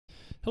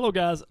Hello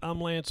guys,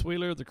 I'm Lance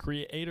Wheeler, the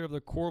creator of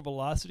the Core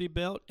Velocity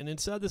Belt, and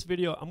inside this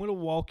video I'm going to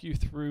walk you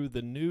through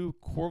the new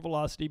Core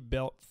Velocity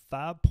Belt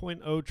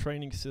 5.0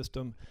 training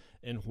system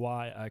and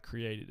why I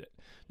created it.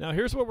 Now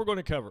here's what we're going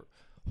to cover.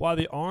 Why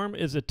the arm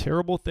is a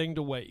terrible thing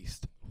to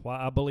waste.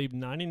 Why I believe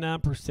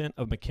 99%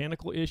 of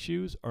mechanical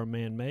issues are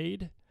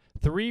man-made.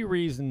 3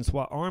 reasons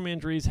why arm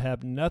injuries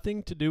have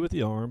nothing to do with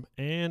the arm,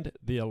 and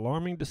the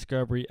alarming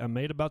discovery I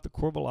made about the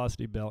Core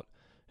Velocity Belt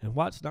and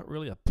why it's not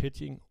really a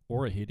pitching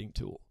or a hitting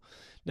tool.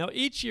 Now,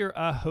 each year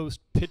I host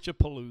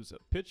Pitchapalooza.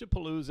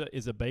 Pitchapalooza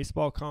is a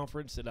baseball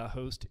conference that I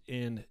host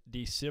in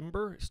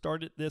December.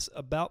 Started this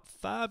about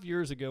 5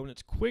 years ago, and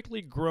it's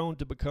quickly grown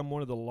to become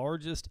one of the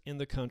largest in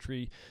the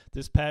country.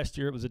 This past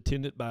year, it was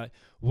attended by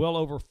well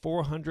over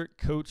 400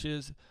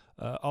 coaches,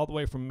 all the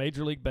way from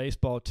Major League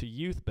Baseball to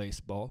youth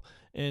baseball.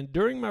 And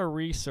during my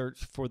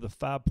research for the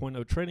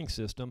 5.0 training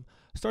system,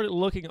 I started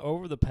looking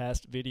over the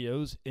past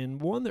videos, and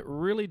one that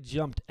really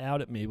jumped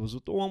out at me was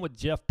the one with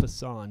Jeff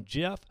Passan.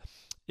 Jeff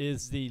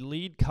is the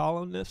lead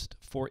columnist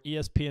for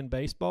ESPN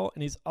Baseball,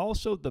 and he's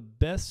also the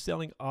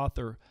best-selling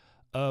author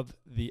of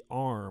The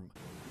Arm.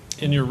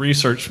 In your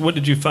research, what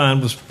did you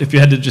find was, if you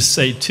had to just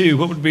say 2,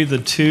 what would be the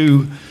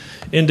 2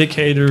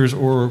 indicators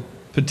or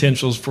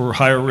potentials for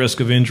higher risk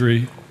of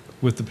injury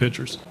with the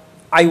pitchers?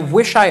 I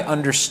wish I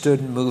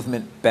understood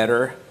movement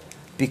better,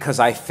 because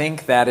I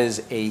think that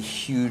is a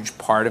huge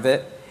part of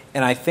it,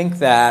 and I think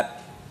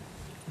that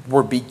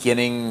we're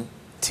beginning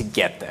to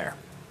get there.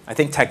 I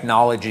think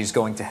technology is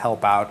going to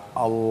help out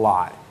a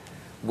lot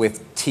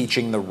with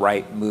teaching the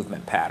right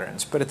movement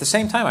patterns. But at the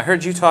same time, I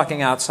heard you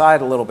talking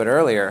outside a little bit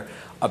earlier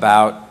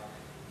about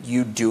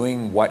you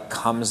doing what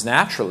comes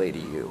naturally to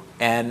you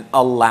and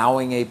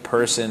allowing a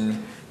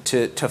person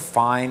to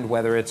find,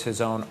 whether it's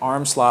his own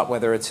arm slot,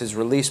 whether it's his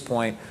release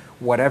point,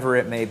 whatever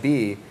it may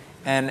be.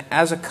 And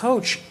as a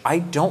coach, I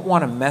don't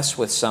want to mess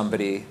with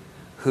somebody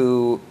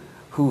who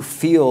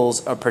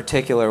feels a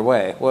particular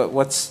way.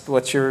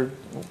 What's your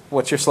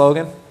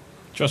slogan?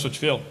 Trust what you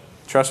feel.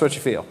 Trust what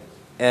you feel.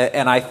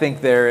 And I think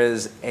there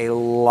is a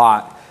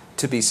lot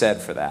to be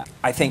said for that.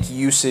 I think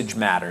usage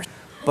matters.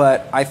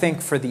 But I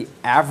think for the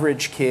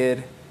average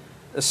kid,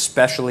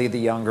 especially the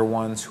younger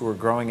ones who are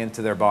growing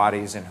into their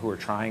bodies and who are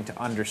trying to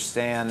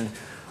understand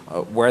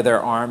where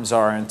their arms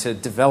are and to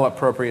develop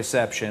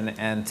proprioception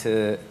and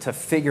to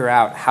figure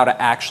out how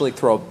to actually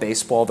throw a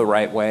baseball the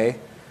right way,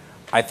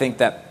 I think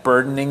that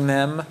burdening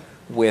them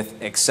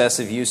with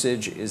excessive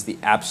usage is the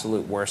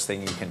absolute worst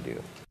thing you can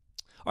do.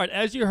 All right,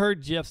 as you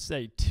heard Jeff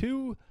say,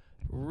 2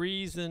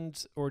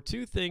 reasons or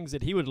 2 things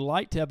that he would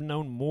like to have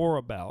known more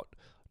about.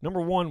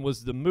 Number 1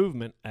 was the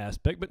movement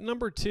aspect, but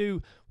number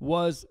 2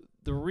 was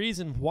the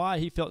reason why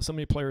he felt so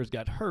many players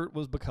got hurt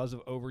was because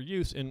of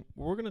overuse, and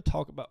we're going to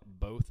talk about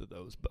both of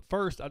those. But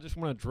first, I just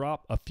want to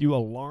drop a few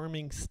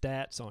alarming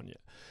stats on you.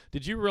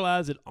 Did you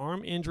realize that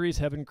arm injuries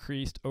have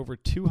increased over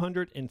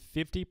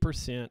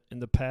 250% in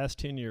the past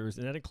 10 years,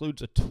 and that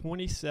includes a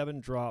 27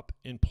 drop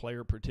in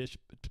player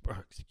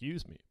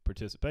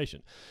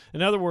participation?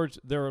 In other words,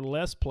 there are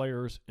less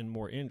players and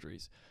more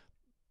injuries.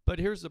 But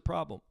here's the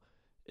problem,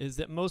 is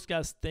that most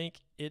guys think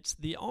it's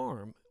the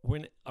arm,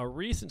 when a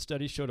recent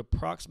study showed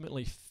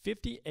approximately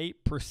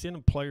 58%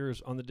 of players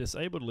on the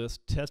disabled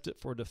list tested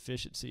for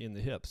deficiency in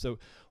the hip. So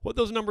what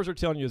those numbers are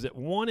telling you is that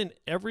 1 in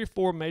every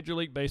 4 Major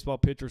League Baseball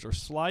pitchers are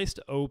sliced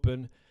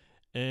open,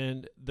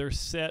 and they're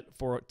set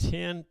for a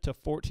 10 to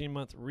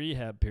 14-month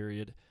rehab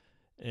period.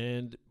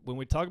 And when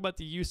we talk about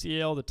the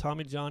UCL, the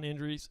Tommy John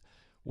injuries,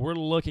 we're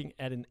looking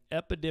at an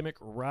epidemic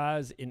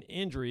rise in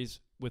injuries,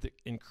 with it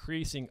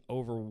increasing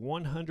over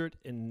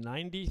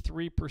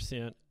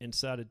 193%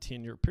 inside a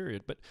 10-year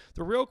period. But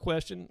the real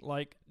question,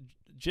 like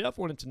Jeff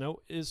wanted to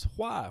know, is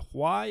why?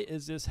 Why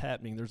is this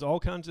happening? There's all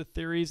kinds of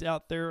theories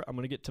out there. I'm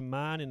going to get to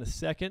mine in a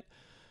second.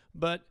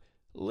 But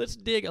let's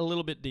dig a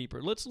little bit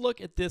deeper. Let's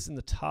look at this in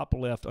the top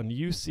left on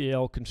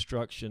UCL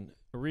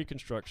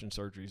reconstruction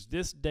surgeries.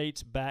 This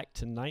dates back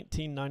to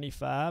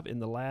 1995,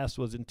 and the last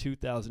was in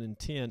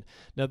 2010.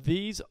 Now,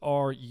 these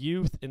are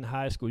youth in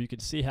high school. You can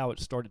see how it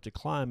started to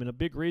climb, and a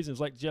big reason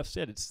is, like Jeff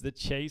said, it's the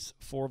chase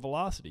for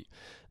velocity.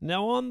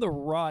 Now, on the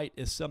right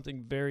is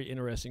something very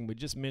interesting. We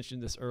just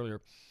mentioned this earlier.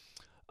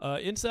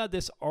 Inside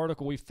this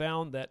article, we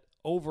found that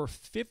over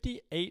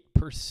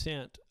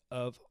 58%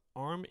 of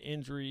arm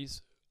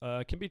injuries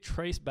can be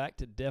traced back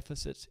to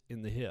deficits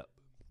in the hip.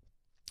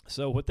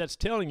 So what that's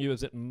telling you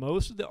is that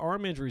most of the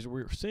arm injuries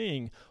we're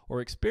seeing or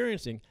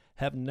experiencing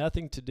have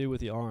nothing to do with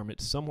the arm.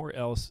 It's somewhere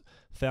else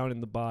found in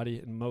the body,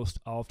 and most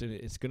often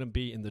it's going to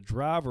be in the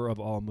driver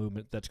of all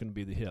movement. That's going to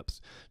be the hips.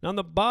 Now, on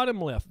the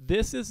bottom left,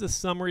 this is a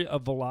summary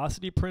of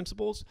velocity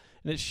principles,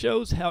 and it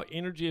shows how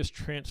energy is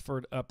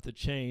transferred up the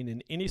chain,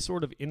 and any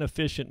sort of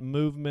inefficient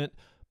movement,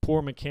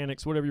 poor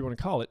mechanics, whatever you want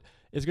to call it,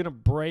 is going to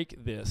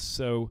break this.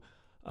 So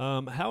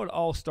how it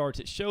all starts,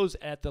 it shows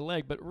at the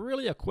leg. But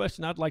really a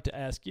question I'd like to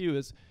ask you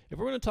is, if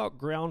we're going to talk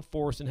ground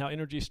force and how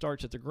energy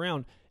starts at the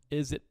ground,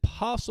 is it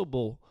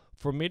possible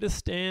for me to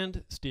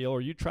stand still,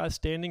 or you try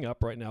standing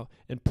up right now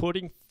and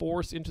putting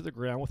force into the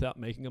ground without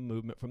making a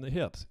movement from the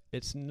hips.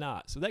 It's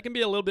not. So that can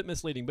be a little bit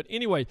misleading. But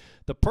anyway,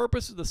 the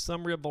purpose of the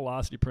summary of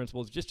velocity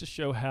principle is just to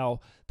show how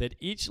that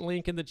each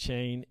link in the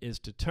chain is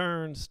to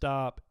turn,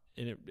 stop,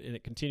 and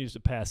it continues to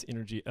pass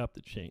energy up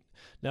the chain.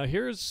 Now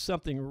here's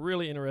something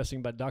really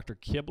interesting by Dr.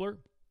 Kibler.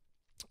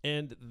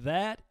 And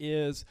that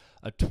is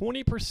a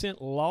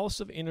 20% loss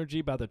of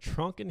energy by the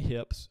trunk and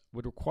hips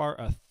would require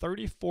a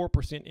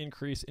 34%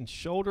 increase in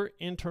shoulder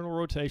internal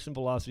rotation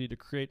velocity to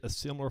create a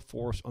similar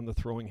force on the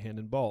throwing hand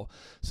and ball.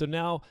 So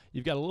now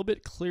you've got a little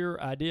bit clearer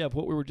idea of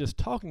what we were just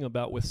talking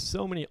about with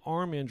so many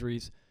arm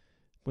injuries,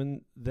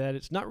 when that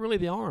it's not really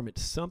the arm,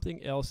 it's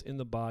something else in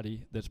the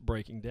body that's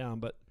breaking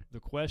down. But the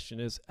question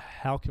is,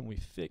 how can we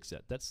fix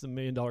that? That's the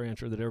 $1,000,000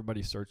 answer that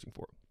everybody's searching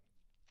for.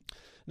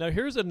 Now,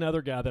 here's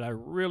another guy that I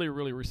really,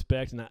 really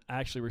respect, and I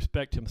actually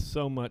respect him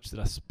so much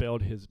that I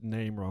spelled his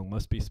name wrong.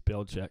 Must be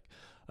spell check.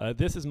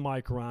 This is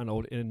Mike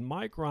Reinold, and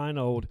Mike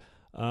Reinold,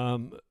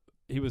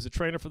 he was a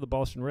trainer for the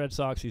Boston Red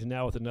Sox. He's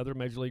now with another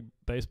Major League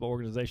Baseball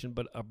organization,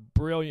 but a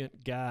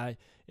brilliant guy,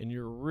 and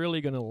you're really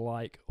going to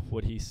like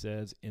what he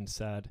says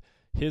inside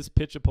his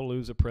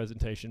Pitchapalooza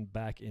presentation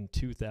back in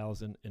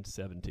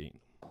 2017.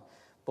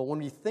 But when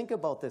we think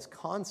about this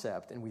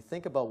concept and we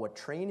think about what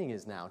training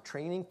is now,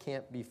 training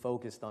can't be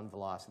focused on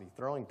velocity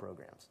throwing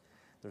programs.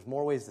 There's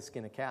more ways to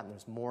skin a cat, and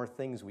there's more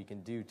things we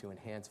can do to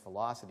enhance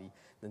velocity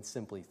than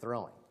simply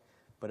throwing.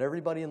 But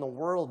everybody in the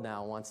world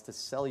now wants to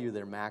sell you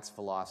their max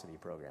velocity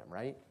program,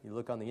 right? You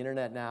look on the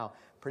internet now,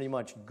 pretty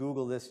much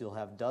Google this, you'll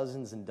have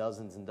dozens and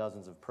dozens and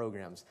dozens of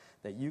programs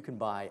that you can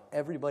buy.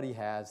 Everybody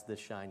has this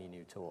shiny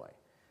new toy.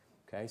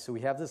 Okay, so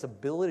we have this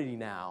ability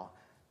now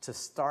to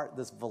start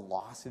this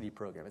velocity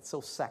program. It's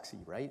so sexy,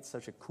 right? It's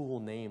such a cool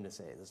name to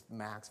say, this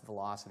max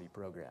velocity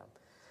program.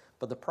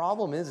 But the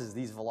problem is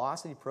these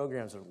velocity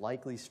programs are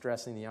likely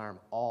stressing the arm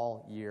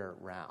all year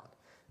round.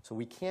 So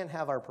we can't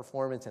have our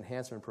performance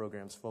enhancement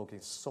programs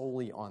focus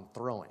solely on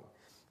throwing.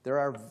 There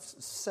are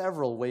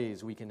several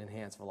ways we can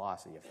enhance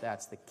velocity. If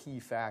that's the key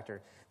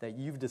factor that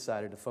you've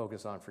decided to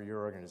focus on for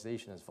your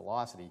organization as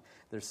velocity,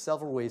 there's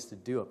several ways to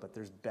do it, but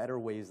there's better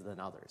ways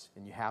than others,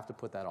 and you have to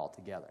put that all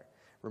together.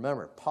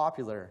 Remember,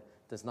 popular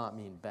does not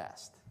mean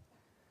best.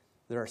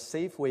 There are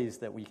safe ways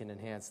that we can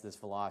enhance this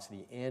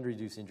velocity and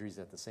reduce injuries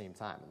at the same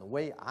time. And the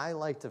way I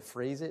like to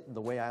phrase it, the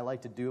way I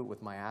like to do it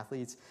with my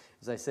athletes,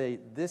 is I say,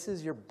 this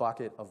is your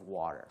bucket of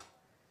water.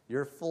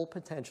 Your full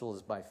potential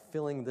is by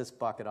filling this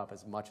bucket up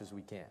as much as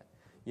we can.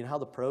 You know how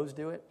the pros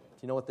do it? Do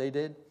you know what they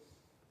did?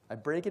 I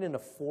break it into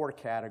 4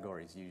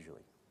 categories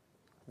usually.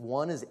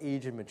 One is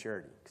age and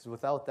maturity, because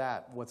without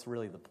that, what's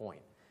really the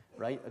point?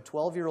 Right? A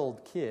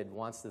 12-year-old kid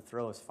wants to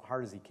throw as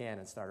hard as he can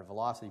and start a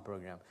velocity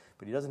program,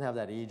 but he doesn't have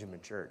that age and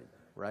maturity,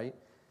 right?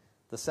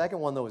 The second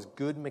one, though, is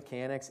good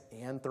mechanics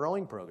and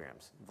throwing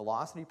programs.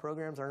 Velocity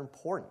programs are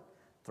important.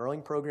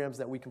 Throwing programs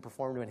that we can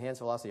perform to enhance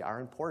velocity are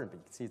important, but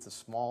you can see it's a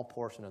small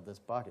portion of this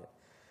bucket.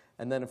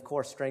 And then, of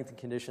course, strength and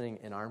conditioning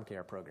and arm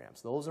care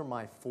programs. Those are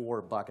my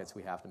 4 buckets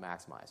we have to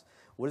maximize.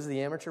 What does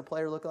the amateur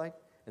player look like?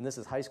 And this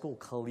is high school,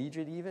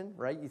 collegiate even,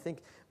 right? You think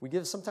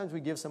sometimes we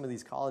give some of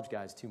these college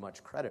guys too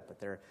much credit, but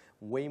they're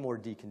way more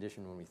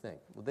deconditioned than we think.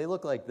 Well, they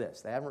look like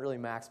this. They haven't really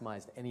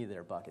maximized any of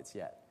their buckets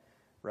yet,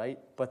 right?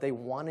 But they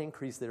want to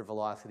increase their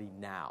velocity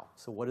now.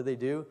 So what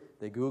do?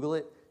 They Google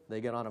it,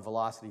 they get on a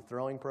velocity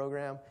throwing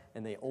program,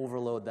 and they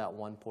overload that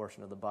one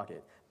portion of the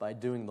bucket by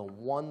doing the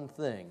one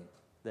thing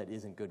that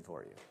isn't good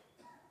for you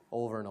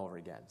over and over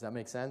again. Does that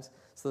make sense?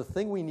 So the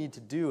thing we need to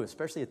do,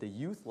 especially at the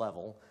youth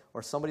level,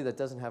 or somebody that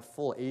doesn't have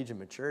full age and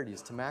maturity,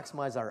 is to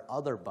maximize our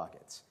other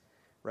buckets,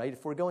 right?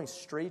 If we're going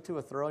straight to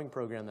a throwing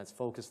program that's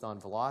focused on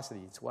velocity,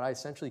 it's what I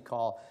essentially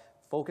call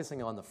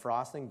focusing on the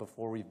frosting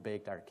before we've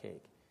baked our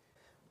cake.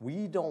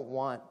 We don't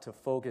want to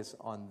focus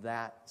on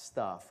that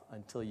stuff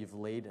until you've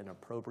laid an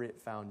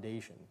appropriate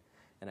foundation.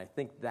 And I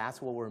think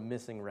that's what we're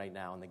missing right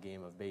now in the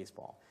game of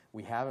baseball.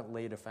 We haven't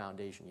laid a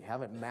foundation. You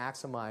haven't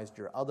maximized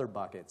your other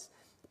buckets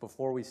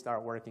before we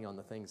start working on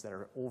the things that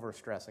are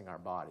overstressing our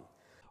body.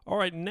 All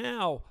right,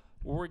 now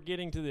we're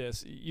getting to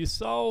this. You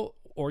saw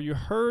or you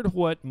heard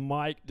what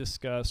Mike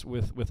discussed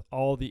with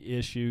all the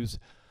issues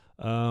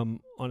on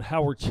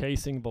how we're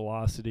chasing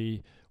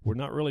velocity. We're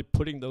not really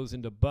putting those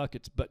into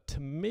buckets. But to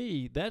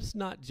me, that's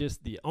not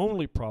just the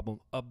only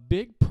problem. A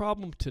big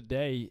problem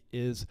today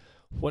is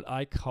what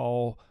I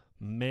call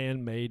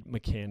man-made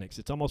mechanics.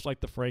 It's almost like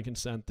the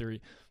Frankenstein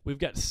theory. We've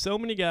got so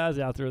many guys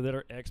out there that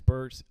are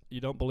experts.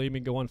 You don't believe me,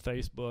 go on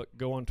Facebook,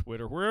 go on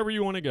Twitter, wherever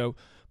you want to go.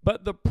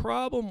 But the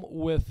problem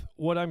with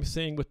what I'm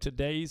seeing with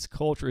today's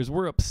culture is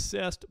we're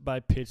obsessed by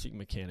pitching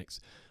mechanics.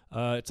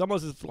 It's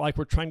almost like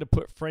we're trying to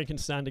put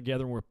Frankenstein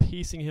together and we're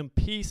piecing him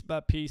piece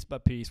by piece by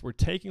piece. We're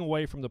taking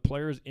away from the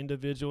player's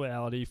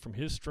individuality, from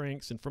his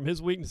strengths and from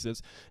his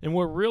weaknesses, and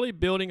we're really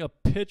building a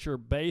pitcher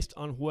based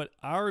on what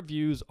our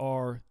views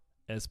are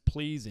as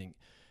pleasing.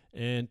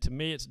 And to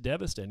me, it's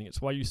devastating.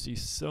 It's why you see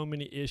so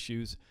many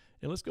issues.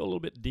 And let's go a little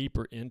bit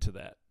deeper into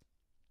that.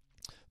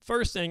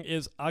 First thing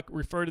is I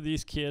refer to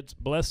these kids,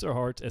 bless their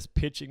hearts, as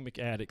pitching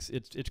mechanics.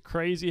 It's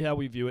crazy how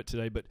we view it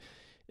today, but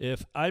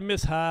if I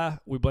miss high,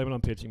 we blame it on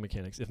pitching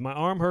mechanics. If my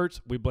arm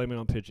hurts, we blame it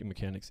on pitching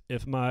mechanics.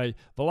 If my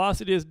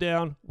velocity is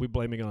down, we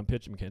blame it on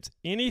pitching mechanics.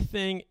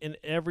 Anything and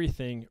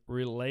everything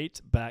relates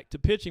back to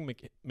pitching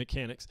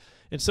mechanics.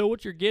 And so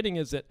what you're getting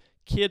is that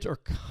kids are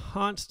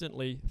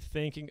constantly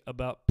thinking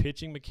about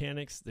pitching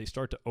mechanics. They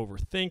start to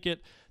overthink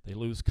it. They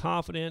lose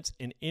confidence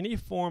in any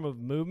form of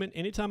movement.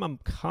 Anytime I'm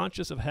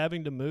conscious of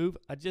having to move,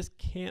 I just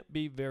can't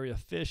be very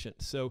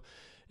efficient. So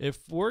if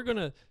we're going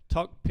to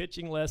talk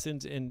pitching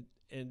lessons and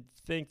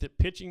think that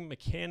pitching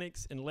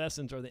mechanics and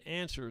lessons are the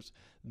answers,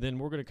 then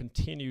we're going to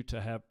continue to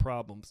have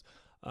problems.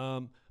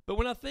 But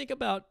when I think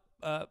about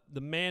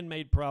the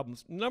man-made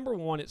problems, number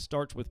one, it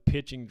starts with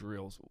pitching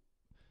drills.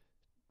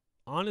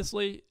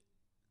 Honestly,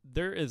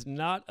 there is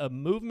not a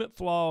movement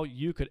flaw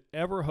you could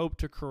ever hope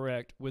to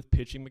correct with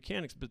pitching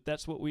mechanics, but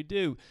that's what we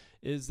do,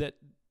 is that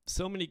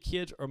so many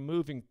kids are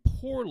moving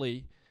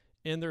poorly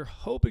and they're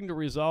hoping to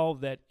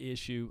resolve that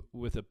issue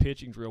with a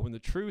pitching drill, when the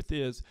truth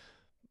is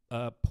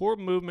poor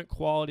movement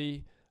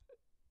quality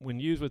when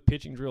used with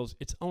pitching drills,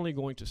 it's only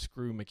going to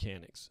screw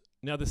mechanics.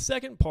 Now, the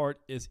second part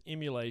is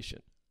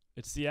emulation.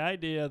 It's the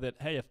idea that,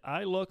 hey, if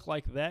I look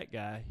like that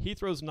guy, he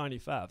throws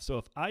 95. So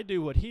if I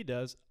do what he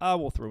does, I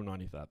will throw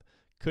 95.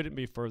 Couldn't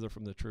be further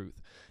from the truth.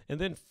 And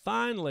then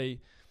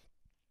finally,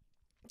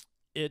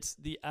 it's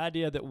the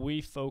idea that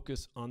we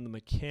focus on the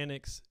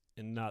mechanics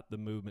and not the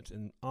movements.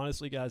 And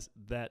honestly, guys,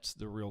 that's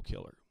the real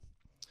killer.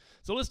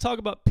 So let's talk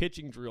about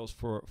pitching drills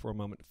for a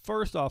moment.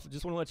 First off, I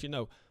just want to let you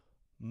know,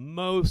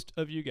 most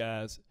of you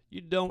guys,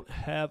 you don't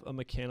have a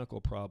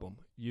mechanical problem.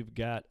 You've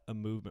got a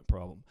movement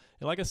problem.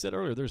 And like I said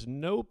earlier, there's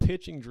no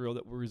pitching drill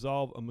that will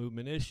resolve a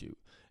movement issue.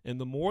 And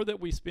the more that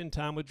we spend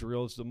time with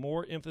drills, the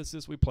more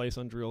emphasis we place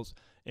on drills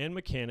and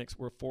mechanics,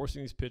 we're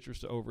forcing these pitchers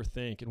to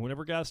overthink. And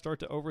whenever guys start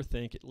to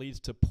overthink, it leads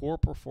to poor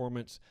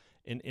performance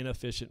and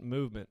inefficient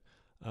movement.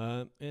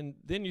 And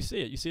then you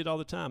see it. You see it all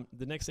the time.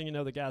 The next thing you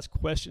know, the guy's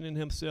questioning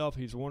himself.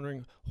 He's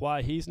wondering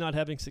why he's not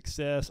having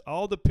success.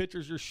 All the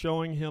pitchers you're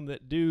showing him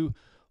that do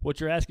what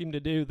you're asking him to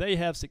do, they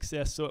have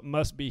success, so it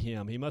must be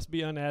him. He must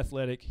be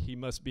unathletic. He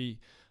must be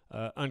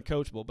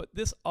uncoachable. But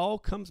this all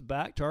comes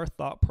back to our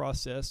thought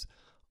process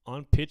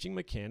on pitching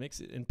mechanics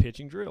and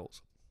pitching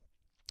drills.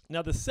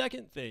 Now, the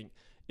second thing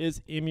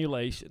is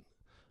emulation.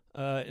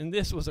 And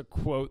this was a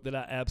quote that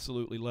I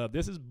absolutely love.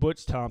 This is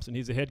Butch Thompson.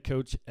 He's a head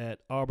coach at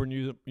Auburn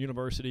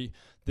University.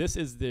 This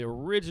is the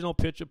original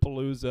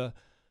Pitchapalooza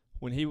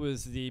when he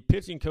was the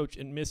pitching coach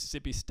in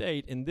Mississippi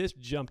State, and this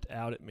jumped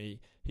out at me.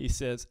 He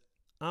says,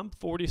 I'm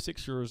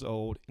 46 years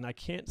old, and I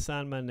can't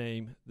sign my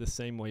name the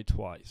same way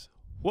twice.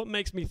 What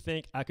makes me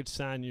think I could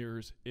sign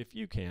yours if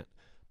you can't?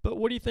 But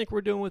what do you think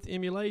we're doing with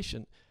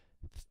emulation?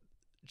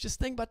 Just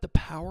think about the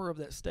power of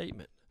that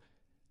statement.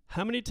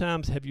 How many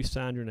times have you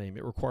signed your name?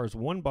 It requires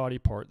one body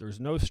part.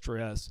 There's no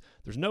stress.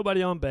 There's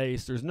nobody on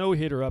base. There's no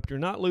hitter up. You're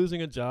not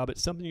losing a job.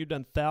 It's something you've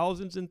done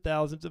thousands and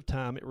thousands of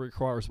times. It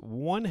requires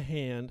one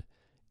hand,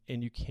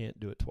 and you can't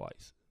do it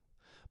twice.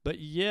 But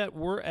yet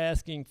we're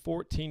asking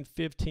 14,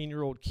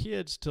 15-year-old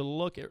kids to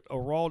look at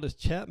Aroldis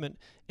Chapman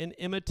and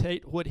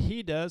imitate what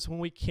he does when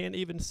we can't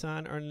even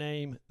sign our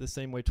name the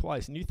same way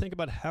twice. And you think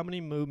about how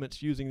many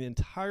movements using the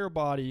entire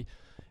body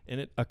and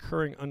it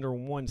occurring under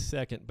 1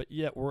 second, but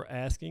yet we're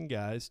asking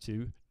guys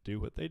to do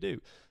what they do.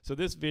 So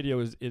this video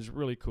is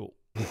really cool.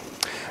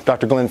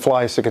 Dr. Glenn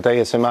Fleisig at the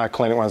ASMI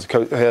clinic, when I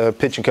was a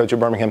pitching coach at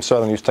Birmingham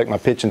Southern, used to take my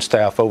pitching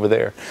staff over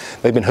there.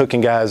 They've been hooking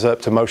guys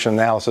up to motion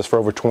analysis for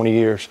over 20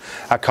 years.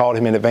 I called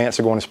him in advance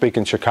of going to speak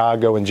in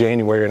Chicago in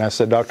January, and I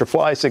said, Dr.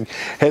 Fleisig,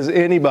 has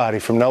anybody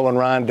from Nolan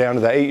Ryan down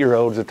to the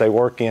 8-year-olds that they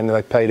work in, that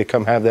they pay to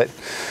come have that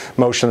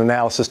motion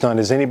analysis done,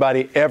 has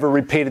anybody ever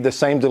repeated the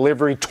same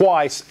delivery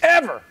twice,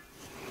 ever?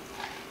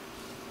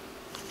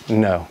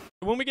 No.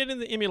 When we get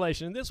into the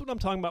emulation, and this is what I'm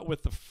talking about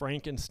with the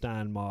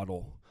Frankenstein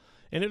model,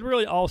 and it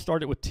really all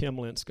started with Tim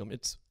Lincecum.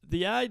 It's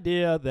the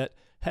idea that,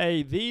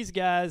 hey, these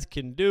guys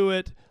can do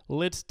it.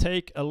 Let's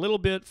take a little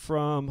bit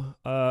from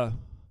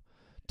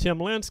Tim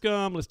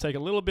Lincecum. Let's take a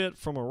little bit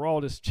from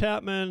Aroldis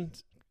Chapman,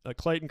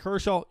 Clayton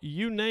Kershaw,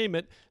 you name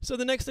it. So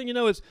the next thing you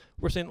know is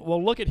we're saying,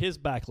 well, look at his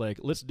back leg.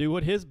 Let's do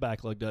what his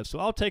back leg does. So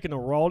I'll take an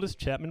Aroldis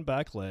Chapman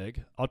back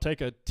leg. I'll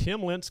take a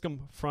Tim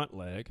Lincecum front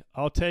leg.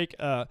 I'll take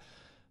a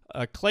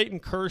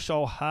Clayton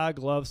Kershaw high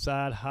glove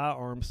side, high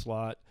arm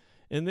slot.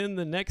 And then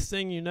the next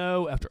thing you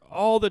know, after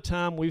all the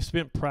time we've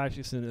spent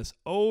practicing this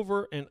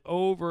over and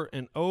over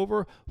and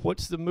over,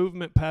 what's the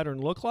movement pattern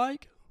look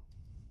like?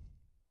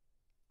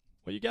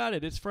 Well, you got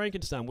it. It's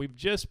Frankenstein. We've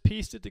just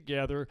pieced it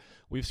together.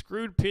 We've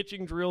screwed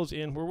pitching drills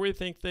in where we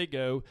think they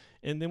go,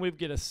 and then we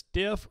get a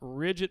stiff,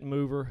 rigid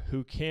mover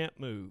who can't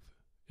move.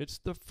 It's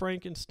the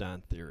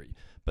Frankenstein theory.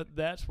 But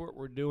that's what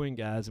we're doing,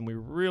 guys, and we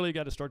really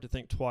got to start to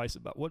think twice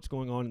about what's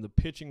going on in the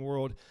pitching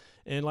world.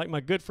 And like my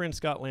good friend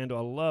Scott Lando,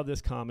 I love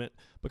this comment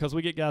because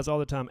we get guys all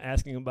the time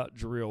asking about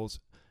drills.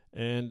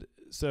 And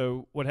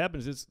so what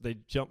happens is they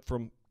jump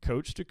from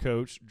coach to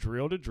coach,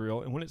 drill to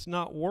drill, and when it's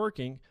not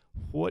working,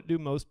 what do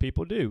most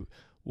people do?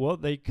 Well,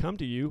 they come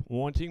to you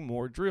wanting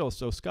more drills.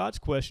 So Scott's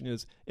question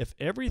is, if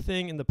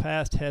everything in the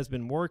past has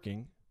been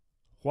working,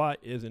 why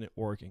isn't it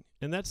working?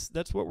 And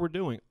that's what we're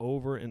doing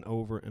over and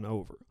over and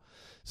over.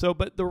 So,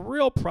 but the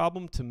real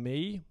problem to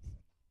me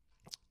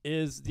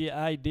is the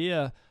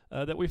idea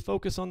that we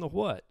focus on the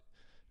what.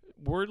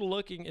 We're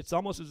looking, it's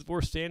almost as if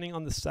we're standing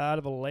on the side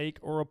of a lake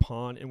or a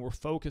pond and we're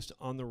focused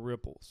on the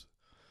ripples.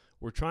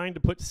 We're trying to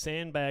put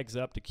sandbags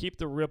up to keep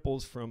the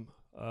ripples from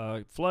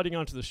flooding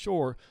onto the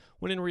shore,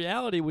 when in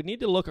reality we need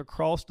to look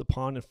across the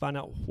pond and find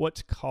out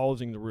what's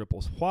causing the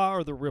ripples. Why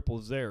are the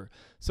ripples there?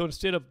 So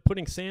instead of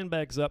putting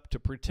sandbags up to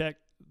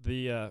protect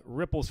the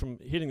ripples from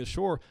hitting the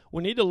shore,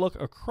 we need to look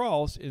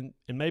across and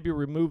maybe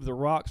remove the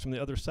rocks from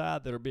the other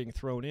side that are being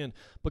thrown in,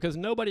 because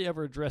nobody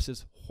ever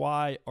addresses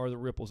why are the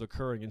ripples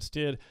occurring.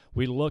 Instead,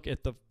 we look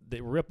at the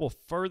ripple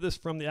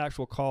furthest from the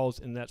actual cause,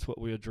 and that's what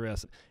we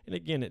address. And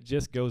again, it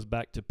just goes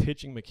back to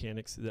pitching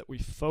mechanics, that we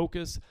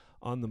focus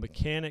on the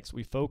mechanics,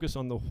 we focus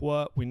on the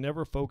what, we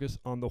never focus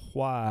on the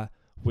why,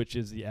 which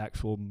is the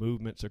actual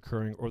movements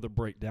occurring or the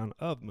breakdown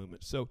of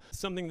movements. So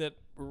something that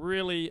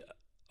really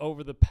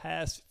over the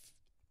past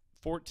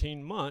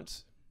 14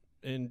 months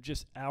and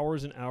just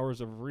hours and hours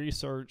of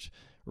research,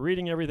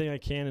 reading everything I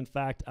can. In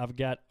fact, I've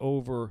got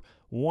over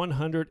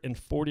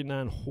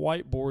 149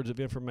 whiteboards of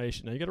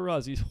information. Now you got to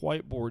realize these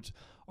whiteboards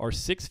are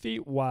 6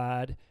 feet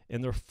wide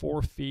and they're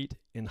 4 feet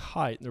in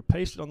height. And they're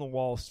pasted on the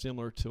wall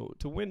similar to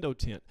window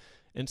tint.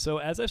 And so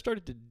as I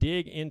started to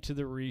dig into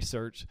the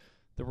research,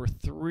 there were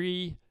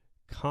 3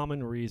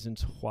 common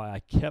reasons why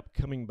I kept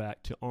coming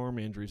back to arm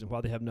injuries and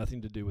why they have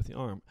nothing to do with the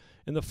arm.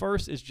 And the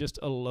first is just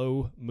a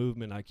low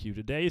movement IQ.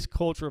 Today's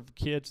culture of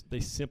kids, they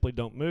simply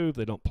don't move,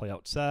 they don't play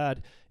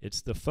outside,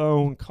 it's the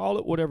phone, call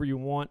it whatever you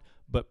want,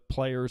 but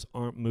players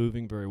aren't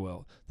moving very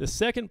well. The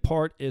second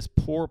part is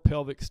poor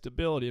pelvic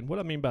stability, and what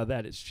I mean by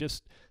that, it's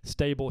just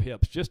stable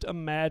hips. Just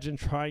imagine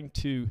trying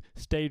to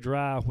stay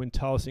dry when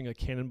tossing a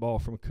cannonball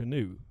from a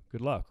canoe.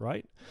 Good luck,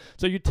 right?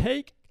 So you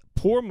take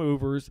poor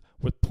movers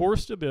with poor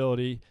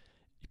stability,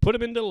 put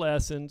them into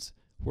lessons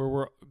where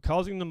we're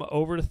causing them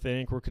over to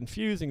think, we're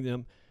confusing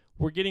them,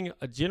 we're getting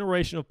a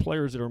generation of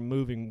players that are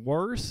moving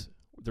worse,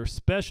 they're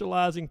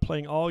specializing,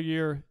 playing all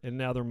year, and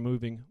now they're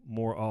moving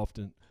more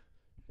often.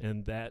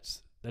 And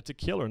that's a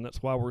killer, and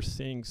that's why we're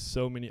seeing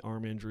so many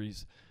arm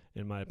injuries,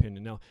 in my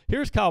opinion. Now,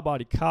 here's Kyle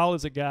Boddy. Kyle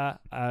is a guy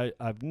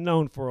I've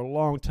known for a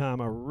long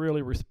time. I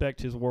really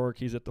respect his work.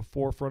 He's at the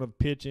forefront of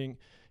pitching.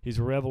 He's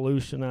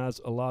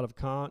revolutionized a lot of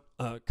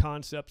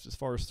concepts as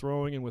far as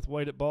throwing and with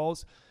weighted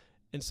balls.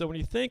 And so when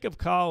you think of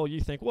Kyle,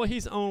 you think, well,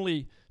 he's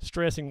only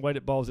stressing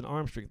weighted balls and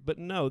arm strength. But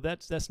no,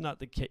 that's not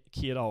the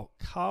key at all.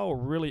 Kyle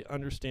really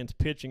understands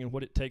pitching and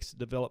what it takes to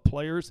develop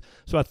players.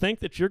 So I think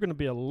that you're going to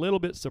be a little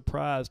bit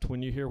surprised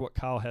when you hear what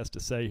Kyle has to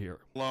say here.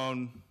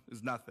 Alone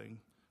is nothing,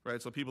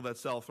 right? So people that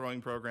sell throwing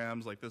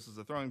programs, like this is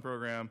a throwing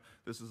program,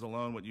 this is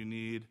alone what you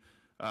need.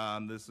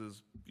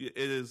 It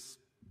is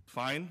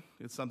fine.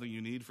 It's something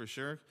you need for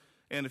sure.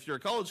 And if you're a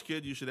college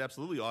kid, you should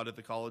absolutely audit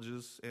the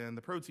colleges and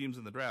the pro teams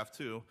in the draft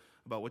too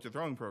about what your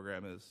throwing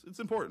program is.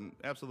 It's important,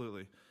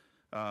 absolutely.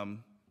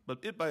 But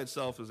it by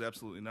itself is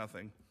absolutely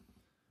nothing.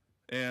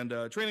 And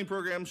training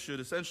programs should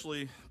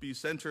essentially be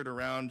centered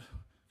around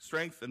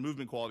strength and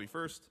movement quality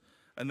first,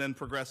 and then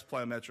progress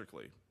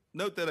plyometrically.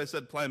 Note that I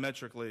said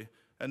plyometrically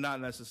and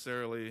not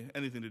necessarily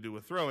anything to do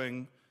with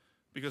throwing,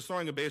 because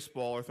throwing a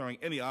baseball or throwing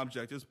any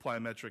object is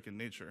plyometric in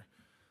nature.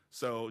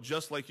 So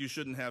just like you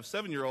shouldn't have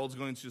 7-year-olds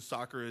going to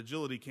soccer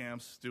agility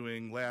camps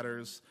doing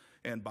ladders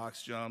and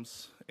box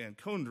jumps and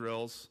cone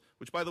drills,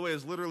 which by the way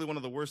is literally one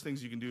of the worst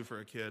things you can do for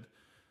a kid.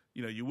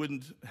 You know, you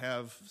wouldn't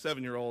have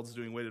 7-year-olds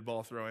doing weighted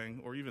ball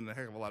throwing or even a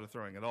heck of a lot of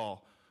throwing at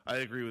all. I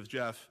agree with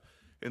Jeff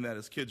in that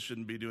his kids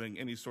shouldn't be doing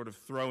any sort of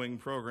throwing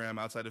program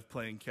outside of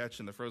playing catch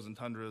in the frozen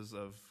tundras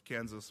of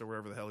Kansas or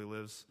wherever the hell he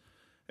lives.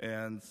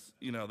 And,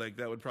 you know,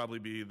 that would probably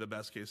be the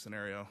best case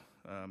scenario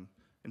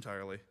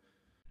entirely.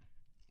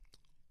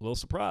 A little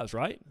surprised,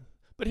 right?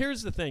 But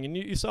here's the thing, and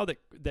you saw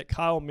that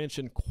Kyle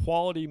mentioned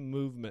quality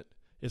movement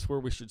is where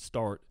we should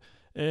start.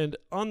 And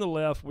on the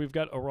left, we've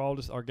got our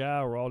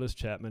guy Aroldis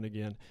Chapman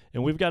again.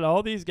 And we've got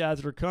all these guys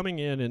that are coming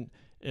in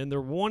and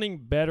they're wanting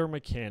better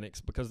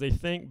mechanics because they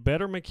think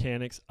better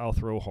mechanics, I'll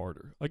throw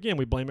harder. Again,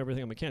 we blame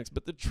everything on mechanics.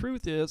 But the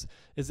truth is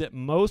that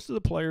most of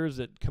the players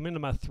that come into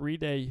my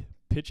 3-day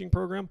pitching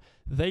program,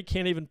 they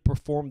can't even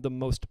perform the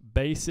most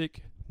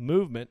basic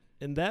movement,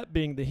 and that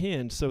being the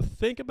hinge. So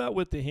think about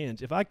with the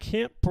hinge. If I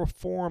can't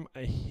perform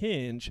a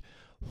hinge,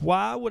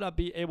 why would I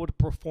be able to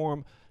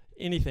perform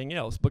anything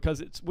else?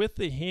 Because it's with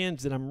the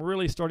hinge that I'm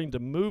really starting to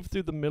move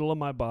through the middle of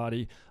my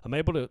body. I'm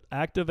able to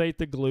activate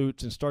the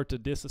glutes and start to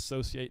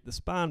disassociate the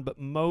spine, but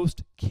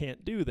most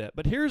can't do that.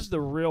 But here's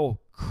the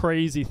real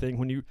crazy thing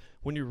when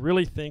you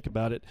really think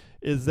about it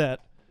is that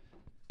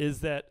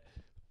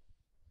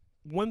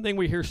one thing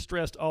we hear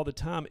stressed all the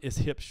time is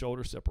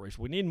hip-shoulder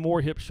separation. We need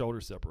more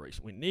hip-shoulder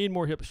separation. We need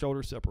more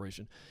hip-shoulder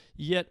separation.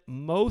 Yet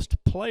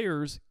most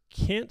players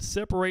can't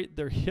separate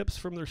their hips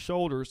from their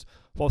shoulders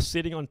while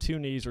sitting on 2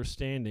 knees or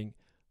standing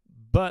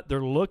but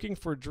they're looking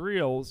for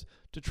drills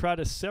to try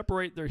to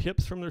separate their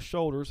hips from their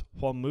shoulders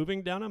while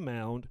moving down a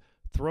mound,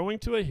 throwing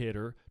to a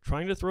hitter,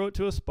 trying to throw it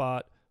to a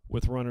spot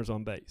with runners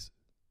on base.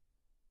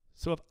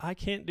 So if I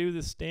can't do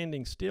this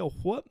standing still,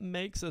 what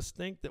makes us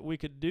think that we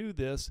could do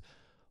this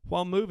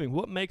while moving?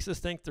 What makes us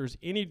think there's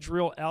any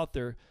drill out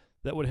there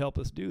that would help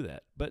us do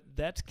that? But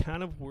that's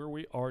kind of where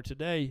we are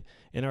today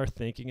in our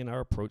thinking and our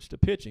approach to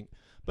pitching.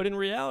 But in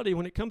reality,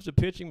 when it comes to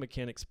pitching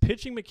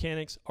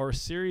mechanics are a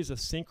series of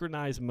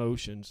synchronized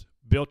motions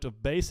built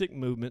of basic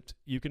movements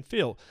you can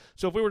feel.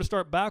 So if we were to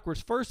start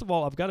backwards, first of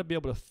all, I've got to be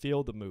able to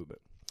feel the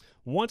movement.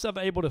 Once I'm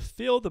able to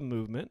feel the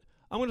movement,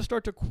 I'm going to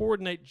start to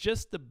coordinate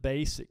just the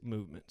basic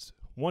movements.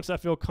 Once I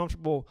feel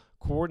comfortable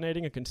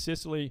coordinating and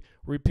consistently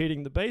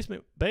repeating the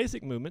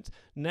basic movements,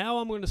 now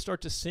I'm going to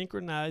start to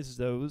synchronize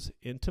those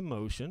into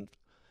motion.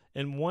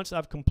 And once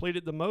I've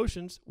completed the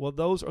motions, well,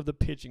 those are the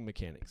pitching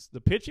mechanics.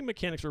 The pitching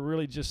mechanics are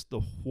really just the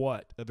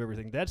what of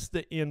everything. That's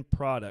the end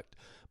product.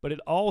 But it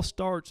all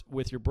starts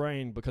with your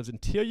brain, because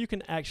until you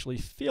can actually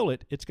feel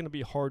it, it's going to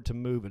be hard to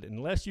move it.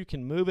 Unless you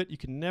can move it, you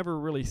can never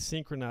really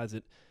synchronize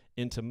it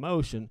into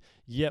motion,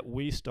 yet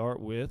we start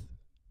with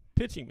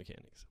pitching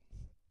mechanics.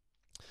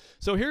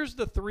 So here's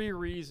the 3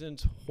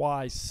 reasons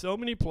why so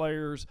many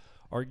players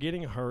are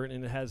getting hurt,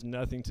 and it has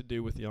nothing to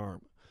do with the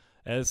arm.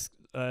 As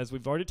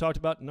we've already talked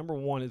about, number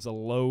 1 is a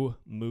low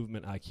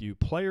movement IQ.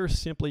 Players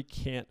simply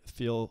can't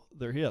feel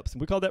their hips, and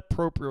we call that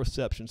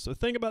proprioception. So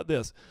think about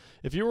this.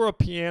 If you were a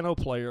piano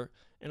player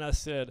and I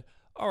said,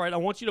 all right, I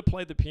want you to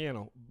play the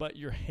piano, but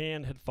your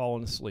hand had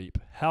fallen asleep,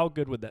 how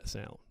good would that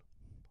sound?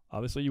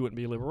 Obviously, you wouldn't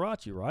be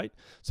Liberace, right?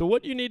 So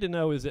what you need to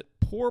know is that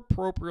poor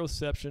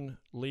proprioception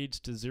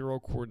leads to zero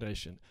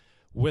coordination.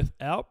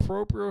 Without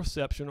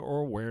proprioception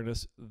or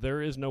awareness,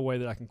 there is no way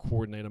that I can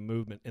coordinate a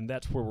movement, and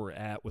that's where we're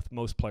at with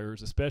most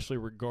players, especially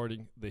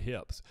regarding the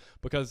hips.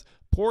 Because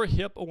poor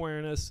hip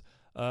awareness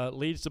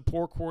leads to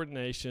poor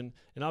coordination,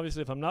 and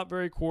obviously if I'm not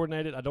very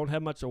coordinated, I don't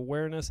have much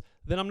awareness,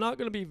 then I'm not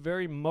going to be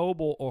very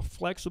mobile or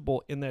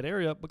flexible in that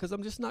area, because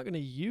I'm just not going to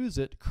use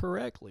it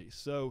correctly.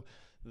 So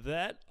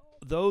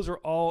those are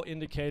all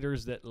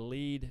indicators that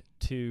lead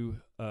to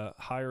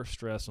higher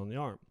stress on the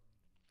arm.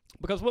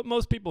 Because what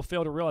most people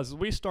fail to realize is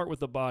we start with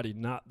the body,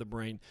 not the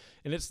brain.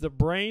 And it's the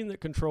brain that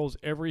controls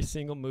every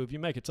single move you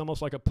make. It's almost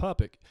like a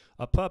puppet.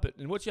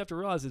 And what you have to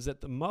realize is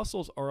that the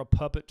muscles are a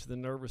puppet to the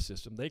nervous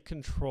system. They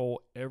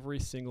control every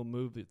single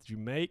move that you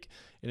make.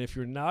 And if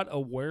you're not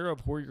aware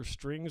of where your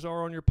strings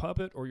are on your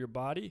puppet or your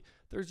body,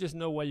 there's just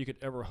no way you could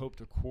ever hope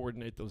to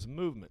coordinate those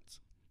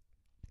movements.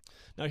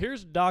 Now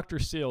here's Dr.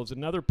 Seals,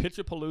 another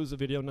Pitchapalooza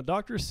video. Now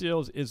Dr.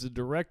 Seals is the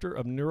director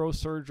of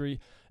neurosurgery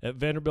at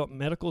Vanderbilt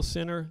Medical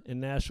Center in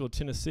Nashville,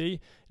 Tennessee.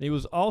 And he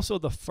was also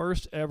the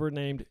first ever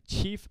named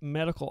Chief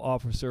Medical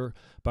Officer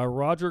by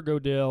Roger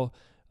Goodell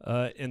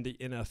in the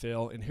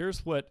NFL. And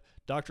here's what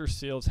Dr.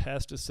 Seals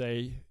has to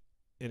say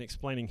in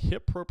explaining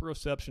hip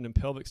proprioception and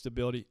pelvic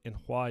stability and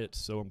why it's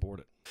so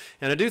important.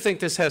 And I do think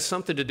this has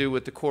something to do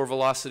with the core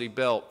velocity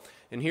belt.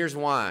 And here's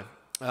why.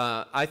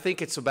 I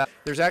think it's about,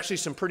 there's actually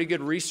some pretty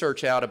good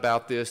research out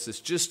about this that's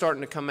just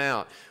starting to come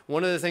out.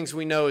 One of the things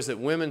we know is that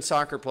women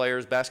soccer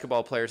players,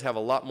 basketball players, have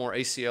a lot more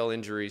ACL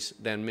injuries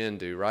than men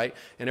do, right?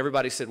 And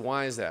everybody said,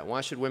 why is that?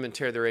 Why should women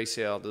tear their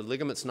ACL? The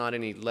ligament's not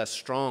any less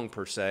strong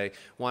per se.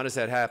 Why does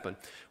that happen?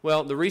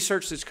 Well, the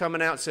research that's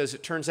coming out says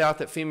it turns out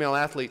that female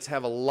athletes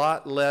have a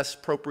lot less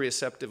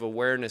proprioceptive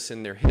awareness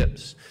in their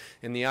hips.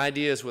 And the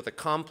idea is with a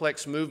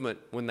complex movement,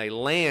 when they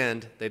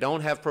land, they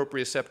don't have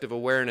proprioceptive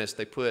awareness.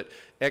 They put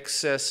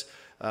excess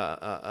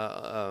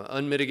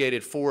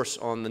unmitigated force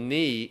on the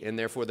knee, and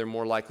therefore they're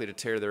more likely to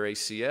tear their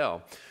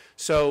ACL.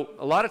 So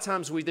a lot of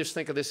times we just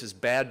think of this as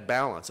bad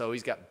balance. Oh,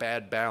 he's got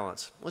bad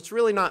balance. Well, it's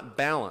really not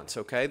balance,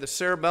 okay? The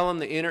cerebellum,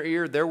 the inner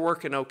ear, they're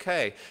working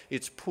okay.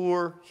 It's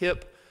poor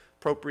hip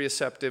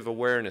proprioceptive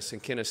awareness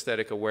and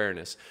kinesthetic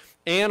awareness.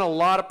 And a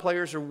lot of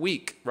players are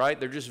weak, right?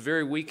 They're just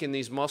very weak in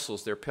these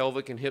muscles. They're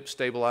pelvic and hip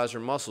stabilizer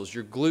muscles.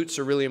 Your glutes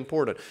are really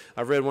important.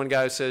 I've read one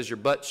guy who says your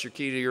butt's your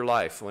key to your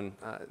life. When,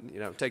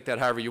 take that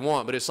however you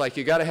want. But it's like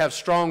you got to have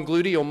strong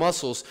gluteal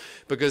muscles,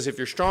 because if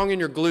you're strong in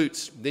your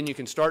glutes, then you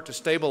can start to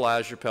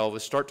stabilize your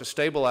pelvis, start to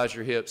stabilize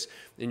your hips,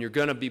 and you're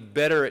going to be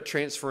better at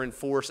transferring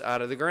force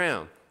out of the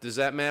ground. Does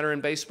that matter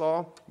in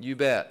baseball? You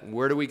bet.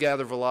 Where do we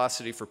gather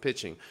velocity for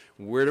pitching?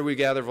 Where do we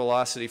gather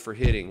velocity for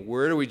hitting?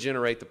 Where do we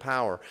generate the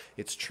power?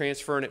 It's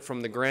transferring it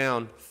from the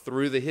ground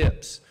through the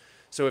hips.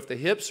 So if the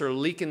hips are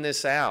leaking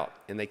this out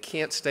and they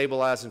can't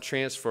stabilize and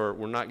transfer,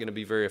 we're not going to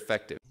be very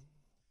effective.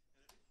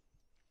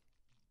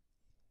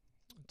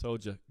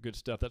 Told you, good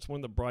stuff. That's one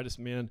of the brightest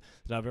men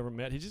that I've ever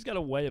met. He's just got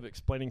a way of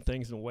explaining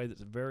things in a way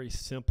that's very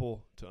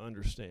simple to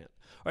understand.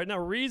 All right, now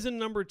reason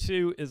number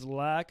 2 is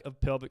lack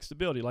of pelvic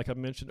stability. Like I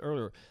mentioned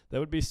earlier, that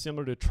would be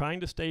similar to trying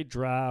to stay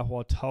dry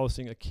while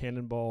tossing a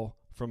cannonball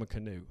from a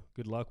canoe.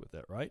 Good luck with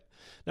that, right?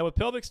 Now with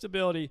pelvic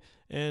stability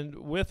and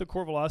with the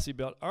core velocity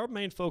belt, our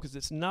main focus,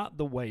 it's not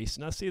the waist.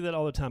 And I see that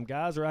all the time.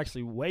 Guys are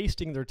actually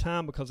wasting their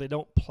time because they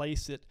don't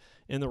place it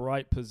in the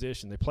right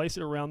position. They place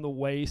it around the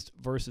waist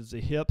versus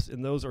the hips,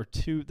 and those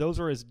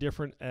are as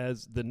different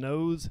as the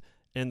nose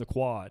and the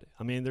quad.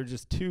 I mean, they're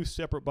just two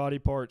separate body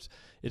parts.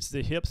 It's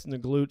the hips and the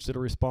glutes that are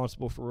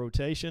responsible for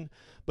rotation.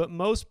 But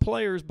most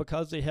players,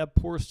 because they have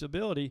poor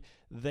stability,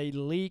 they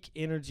leak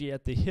energy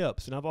at the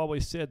hips. And I've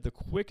always said the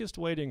quickest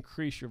way to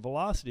increase your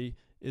velocity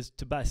is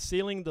by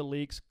sealing the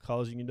leaks,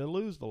 causing you to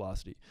lose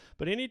velocity.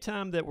 But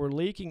anytime that we're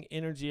leaking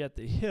energy at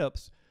the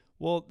hips,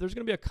 well, there's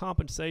going to be a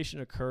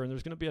compensation occur, and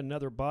there's going to be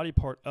another body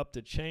part up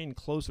the chain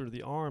closer to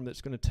the arm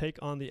that's going to take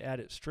on the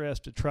added stress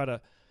to try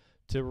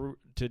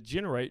to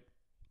generate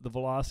the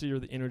velocity or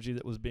the energy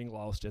that was being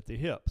lost at the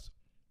hips.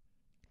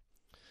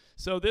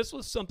 So this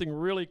was something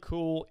really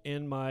cool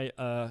in my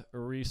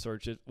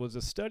research. It was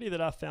a study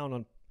that I found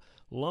on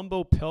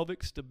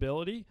lumbopelvic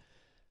stability,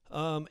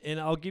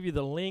 and I'll give you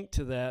the link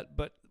to that.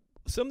 But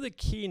some of the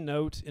key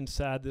notes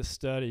inside this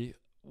study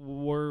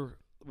were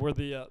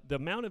the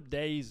amount of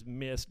days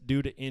missed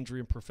due to injury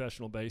in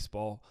professional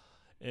baseball.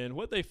 And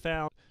what they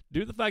found, due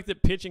to the fact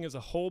that pitching is a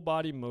whole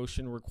body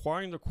motion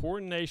requiring the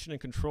coordination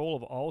and control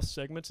of all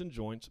segments and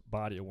joints,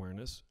 body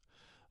awareness,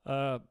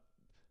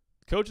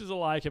 coaches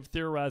alike have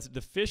theorized that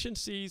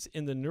deficiencies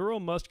in the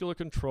neuromuscular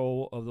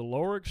control of the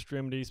lower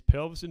extremities,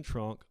 pelvis, and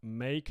trunk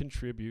may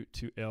contribute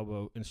to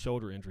elbow and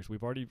shoulder injuries.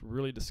 We've already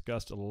really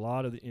discussed a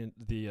lot of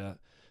the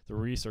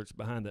research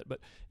behind that.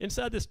 But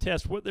inside this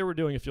test, what they were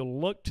doing, if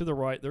you'll look to the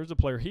right, there's a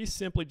player. He's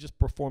simply just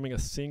performing a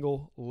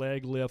single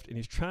leg lift, and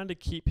he's trying to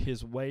keep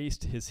his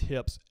waist, his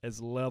hips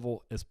as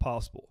level as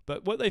possible.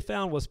 But what they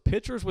found was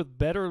pitchers with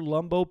better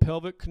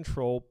lumbopelvic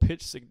control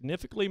pitched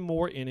significantly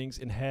more innings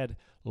and had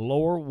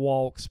lower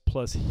walks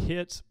plus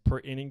hits per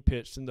inning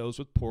pitched than those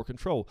with poor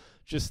control.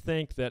 Just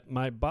think that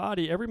my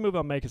body, every move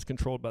I make is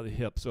controlled by the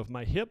hips. So if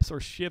my hips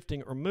are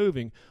shifting or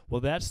moving, well,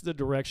 that's the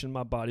direction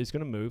my body's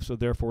going to move. So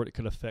therefore, it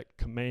could affect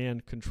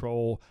command,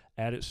 control,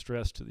 added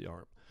stress to the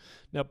arm.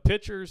 Now,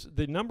 pitchers,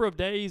 the number of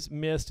days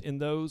missed in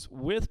those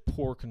with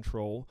poor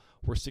control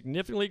were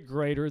significantly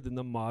greater than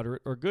the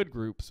moderate or good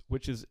groups,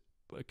 which is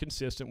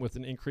consistent with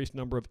an increased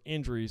number of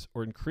injuries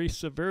or increased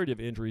severity of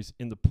injuries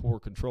in the poor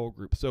control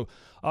group. So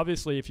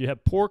obviously, if you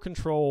have poor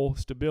control,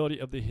 stability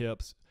of the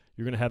hips,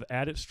 you're going to have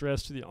added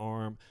stress to the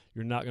arm.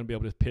 You're not going to be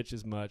able to pitch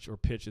as much or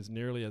pitch as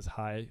nearly as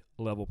high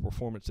level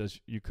performance as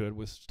you could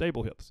with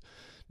stable hips.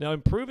 Now,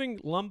 improving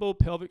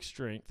lumbopelvic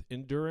strength,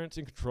 endurance,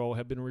 and control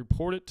have been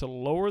reported to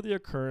lower the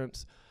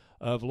occurrence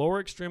of lower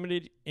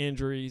extremity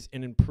injuries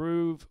and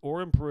improve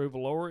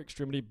lower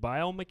extremity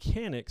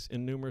biomechanics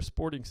in numerous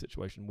sporting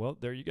situations. Well,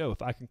 there you go.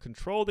 If I can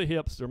control the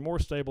hips, they're more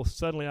stable,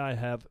 suddenly I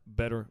have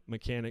better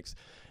mechanics.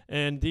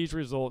 And these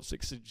results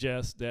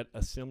suggest that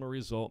a similar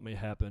result may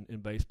happen in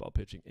baseball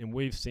pitching. And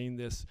we've seen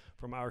this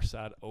from our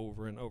side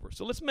over and over.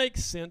 So let's make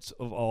sense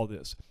of all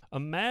this.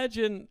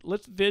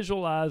 Let's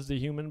visualize the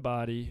human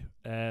body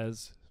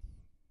as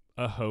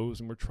a hose,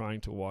 and we're trying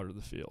to water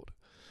the field.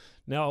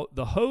 Now,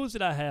 the hose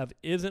that I have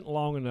isn't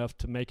long enough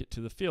to make it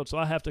to the field, so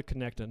I have to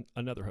connect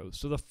another hose.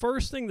 So the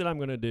first thing that I'm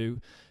going to do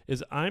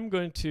is I'm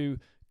going to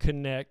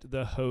connect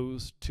the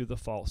hose to the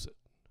faucet.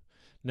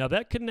 Now,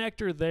 that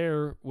connector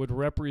there would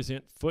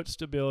represent foot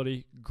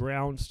stability,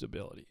 ground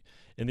stability.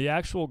 And the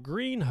actual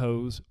green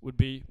hose would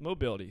be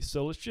mobility.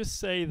 So let's just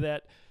say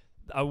that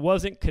I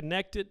wasn't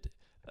connected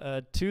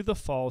to the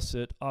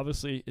faucet.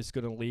 Obviously, it's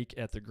going to leak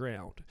at the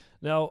ground.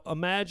 Now,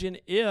 imagine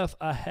if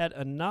I had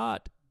a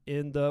knot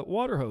in the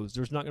water hose.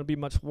 There's not going to be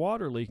much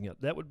water leaking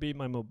up. That would be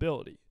my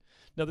mobility.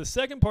 Now, the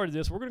second part of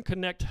this, we're going to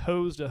connect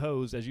hose to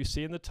hose, as you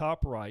see in the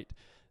top right.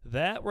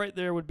 That right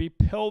there would be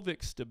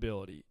pelvic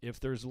stability. If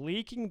there's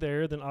leaking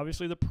there, then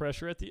obviously the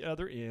pressure at the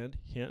other end,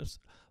 hence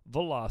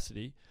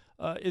velocity,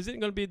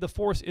 the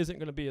force isn't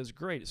going to be as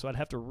great. So I'd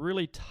have to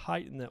really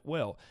tighten that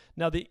well.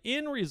 Now, the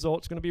end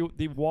result is going to be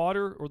the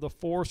water or the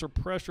force or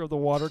pressure of the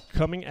water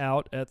coming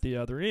out at the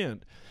other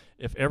end.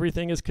 If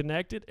everything is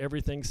connected,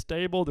 everything's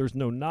stable, there's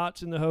no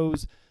knots in the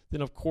hose,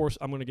 then of course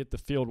I'm going to get the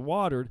field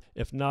watered.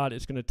 If not,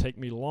 it's going to take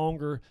me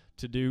longer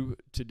to do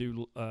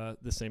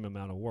the same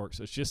amount of work.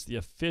 So it's just the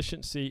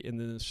efficiency and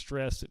the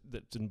stress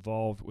that's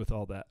involved with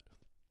all that.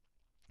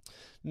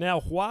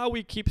 Now, why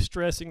we keep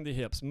stressing the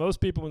hips?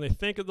 Most people, when they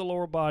think of the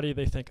lower body,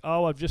 they think,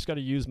 oh, I've just got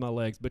to use my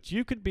legs. But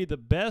you could be the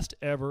best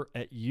ever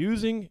at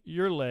using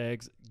your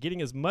legs,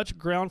 getting as much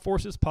ground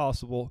force as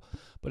possible.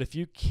 But if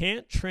you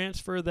can't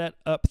transfer that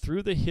up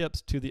through the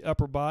hips to the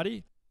upper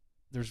body,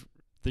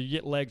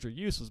 the legs are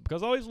useless.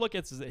 Because I always look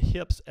at the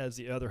hips as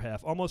the other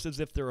half, almost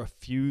as if they're a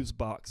fuse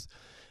box.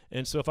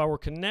 And so if I were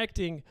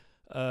connecting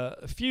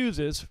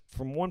fuses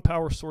from one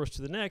power source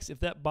to the next, if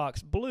that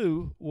box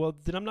blew, well,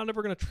 then I'm not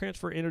ever going to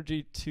transfer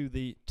energy to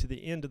the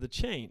end of the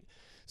chain.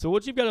 So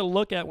what you've got to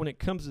look at when it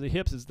comes to the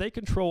hips is they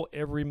control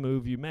every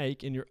move you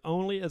make, and you're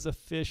only as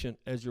efficient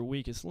as your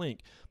weakest link,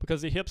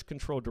 because the hips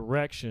control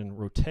direction,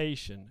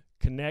 rotation,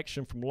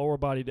 connection from lower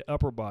body to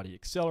upper body,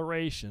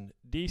 acceleration,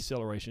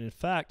 deceleration. In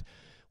fact,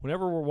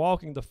 whenever we're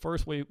walking, the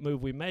first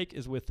move we make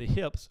is with the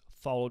hips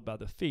followed by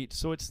the feet.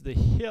 So it's the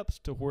hips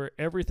to where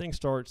everything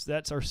starts.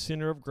 That's our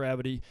center of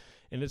gravity.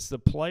 And it's the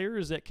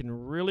players that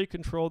can really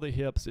control the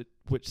hips,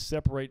 which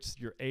separates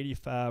your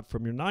 85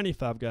 from your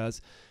 95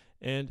 guys.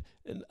 And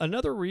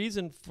another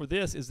reason for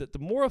this is that the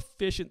more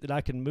efficient that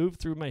I can move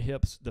through my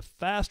hips, the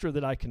faster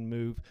that I can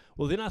move.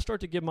 Well, then I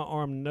start to give my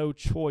arm no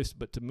choice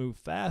but to move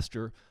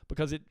faster,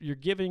 because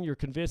you're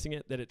convincing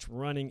it that it's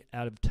running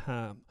out of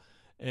time.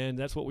 And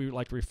that's what we would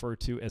like to refer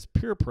to as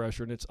peer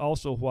pressure. And it's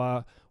also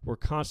why we're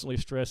constantly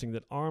stressing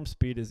that arm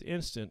speed is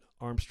instant,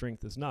 arm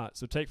strength is not.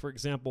 So take, for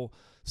example,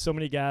 so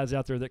many guys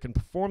out there that can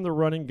perform the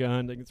running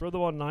gun. They can throw the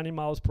ball 90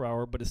 miles per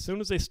hour, but as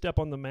soon as they step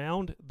on the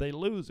mound, they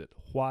lose it.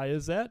 Why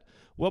is that?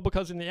 Well,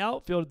 because in the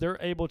outfield, they're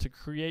able to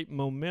create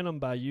momentum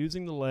by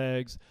using the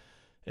legs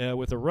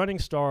with a running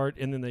start,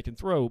 and then they can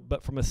throw.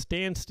 But from a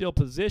standstill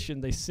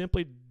position, they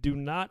simply do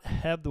not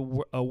have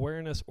the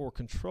awareness or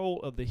control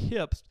of the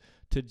hips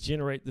to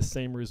generate the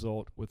same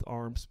result with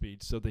arm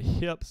speed. So the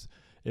hips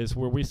is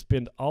where we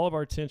spend all of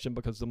our attention,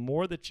 because the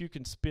more that you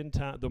can spend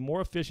time, the more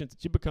efficient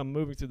that you become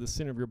moving through the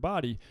center of your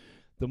body,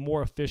 the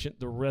more efficient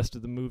the rest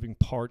of the moving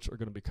parts are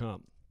going to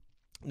become.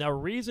 Now,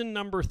 reason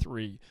number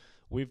 3,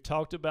 we've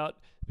talked about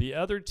the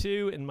other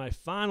 2, and my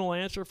final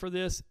answer for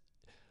this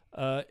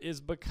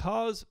is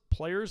because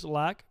players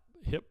lack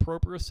hip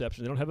proprioception.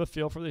 They don't have a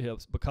feel for the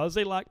hips. Because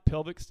they lack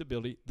pelvic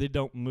stability, they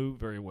don't move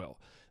very well.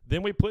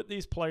 Then we put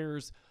these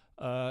players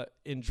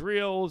in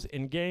drills,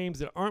 in games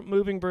that aren't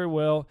moving very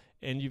well,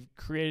 and you've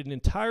created an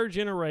entire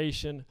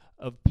generation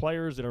of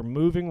players that are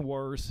moving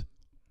worse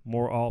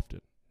more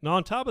often. Now,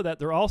 on top of that,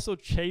 they're also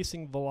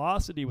chasing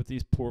velocity with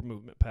these poor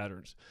movement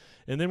patterns.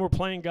 And then we're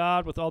playing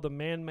God with all the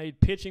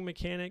man-made pitching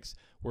mechanics.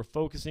 We're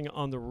focusing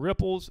on the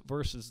ripples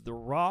versus the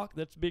rock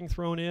that's being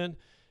thrown in.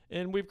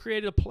 And we've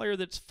created a player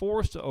that's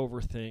forced to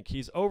overthink.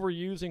 He's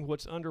overusing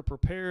what's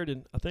underprepared,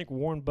 and I think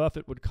Warren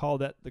Buffett would call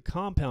that the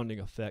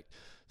compounding effect.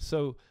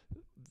 So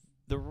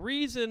the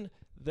reason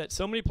that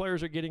so many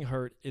players are getting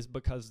hurt is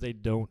because they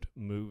don't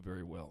move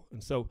very well.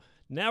 And so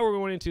now we're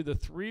going into the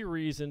 3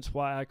 reasons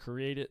why I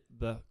created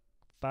the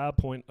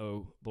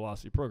 5.0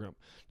 velocity program.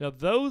 Now,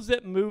 those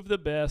that move the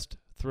best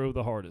throw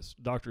the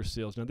hardest, Dr.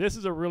 Seals. Now, this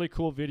is a really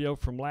cool video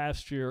from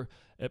last year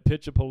at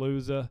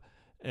Pitchapalooza,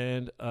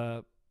 and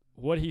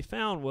what he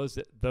found was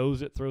that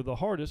those that throw the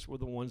hardest were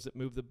the ones that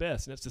move the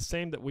best, and it's the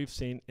same that we've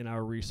seen in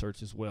our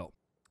research as well.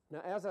 Now,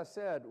 as I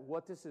said,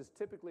 what this has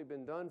typically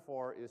been done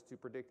for is to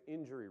predict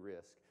injury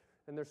risk,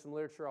 and there's some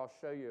literature I'll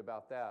show you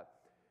about that.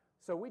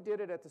 So we did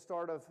it at the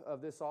start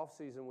of this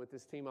offseason with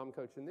this team I'm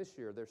coaching this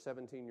year. They're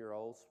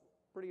 17-year-olds,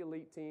 pretty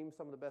elite team,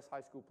 some of the best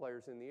high school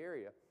players in the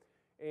area.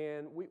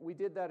 And we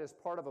did that as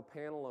part of a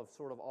panel of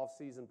sort of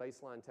off-season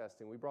baseline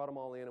testing. We brought them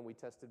all in and we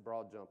tested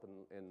broad jump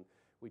and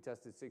we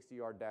tested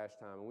 60-yard dash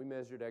time, and we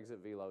measured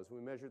exit velos,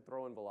 we measured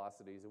throwing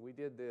velocities, and we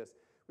did this.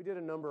 We did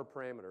a number of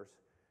parameters.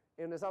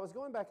 And as I was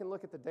going back and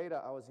look at the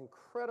data, I was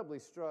incredibly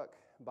struck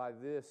by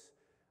this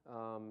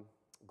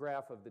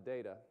graph of the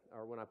data,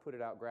 or when I put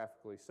it out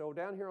graphically. So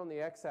down here on the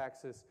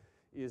x-axis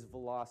is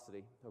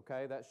velocity,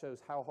 okay? That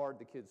shows how hard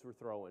the kids were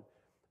throwing.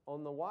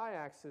 On the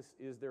y-axis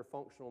is their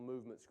functional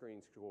movement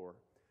screen score.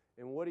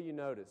 And what do you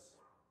notice?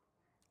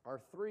 Our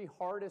 3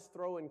 hardest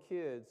throwing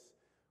kids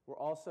were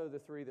also the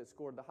 3 that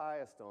scored the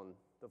highest on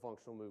the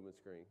functional movement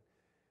screen.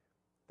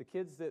 The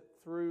kids that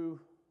threw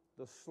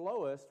the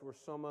slowest were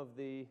some of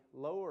the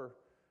lower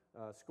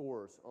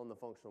scores on the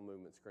functional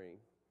movement screen.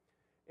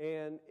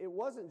 And it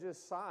wasn't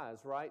just size,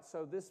 right?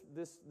 So this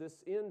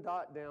end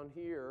dot down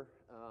here,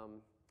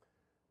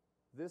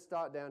 this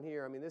dot down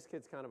here, I mean, this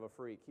kid's kind of a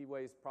freak. He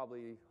weighs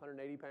probably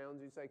 180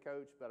 pounds, you'd say,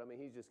 Coach, but I mean,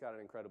 he's just got an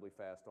incredibly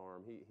fast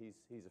arm.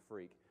 He's a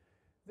freak.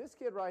 This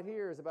kid right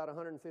here is about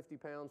 150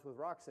 pounds with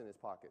rocks in his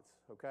pockets,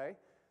 okay?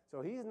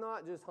 So he's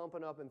not just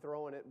humping up and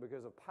throwing it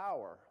because of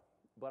power,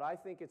 but I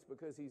think it's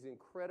because he's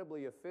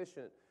incredibly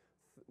efficient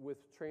with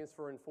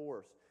transfer and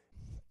force.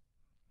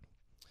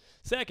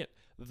 Second,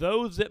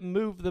 those that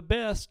move the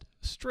best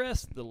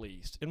stress the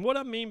least. And what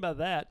I mean by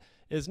that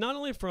is not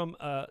only from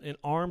an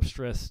arm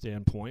stress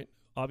standpoint.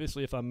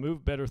 Obviously, if I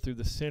move better through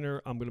the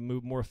center, I'm going to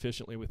move more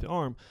efficiently with the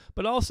arm.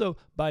 But also,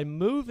 by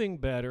moving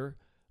better,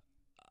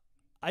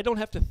 I don't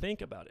have to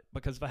think about it,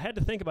 because if I had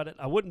to think about it,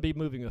 I wouldn't be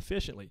moving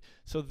efficiently.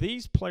 So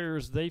these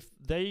players, they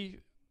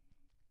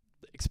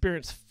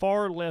experience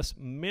far less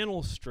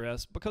mental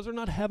stress because they're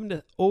not having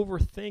to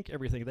overthink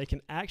everything. They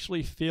can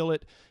actually feel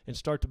it and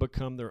start to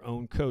become their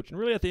own coach. And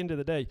really, at the end of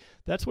the day,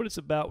 that's what it's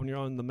about when you're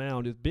on the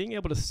mound, is being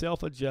able to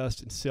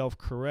self-adjust and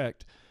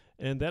self-correct.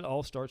 And that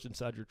all starts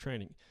inside your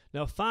training.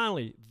 Now,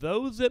 finally,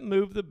 those that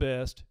move the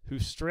best, who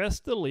stress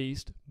the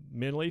least,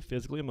 mentally,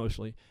 physically,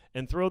 emotionally,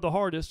 and throw the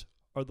hardest,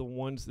 are the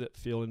ones that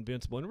feel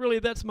invincible. And really,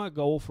 that's my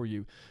goal for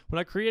you. When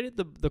I created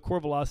the Core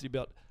Velocity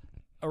Belt,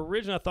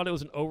 originally I thought it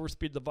was an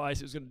overspeed device.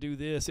 It was going to do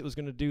this. It was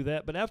going to do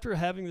that. But after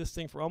having this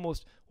thing for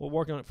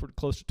working on it for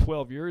close to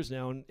 12 years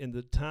now, and in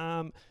the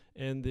time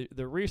and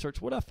the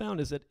research, what I found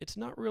is that it's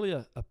not really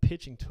a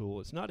pitching tool.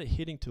 It's not a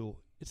hitting tool.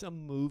 It's a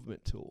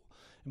movement tool.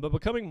 And by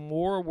becoming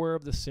more aware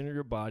of the center of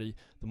your body,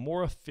 the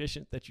more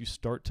efficient that you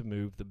start to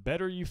move, the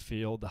better you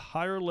feel, the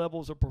higher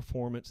levels of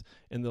performance,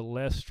 and the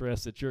less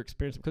stress that you're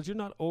experiencing, because you're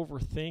not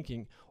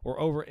overthinking or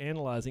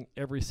overanalyzing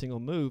every single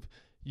move.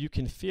 You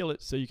can feel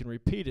it so you can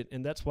repeat it,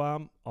 and that's why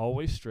I'm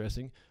always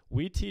stressing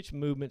we teach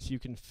movements you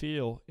can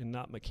feel and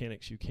not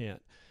mechanics you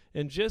can't.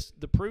 And just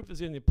the proof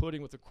is in the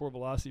pudding with the core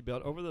velocity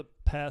belt. Over the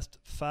past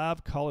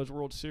 5 College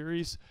World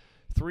Series,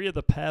 3 of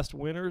the past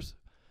winners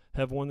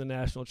have won the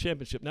national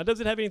championship. Now, does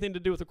it have anything to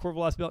do with the core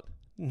velocity belt?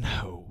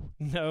 No.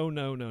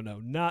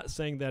 Not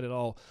saying that at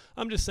all.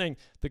 I'm just saying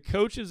the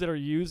coaches that are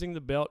using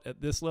the belt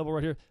at this level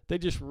right here, they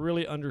just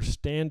really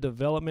understand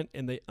development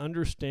and they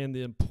understand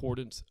the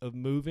importance of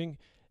moving.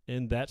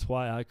 And that's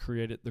why I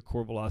created the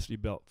Core Velocity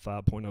Belt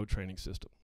 5.0 training system.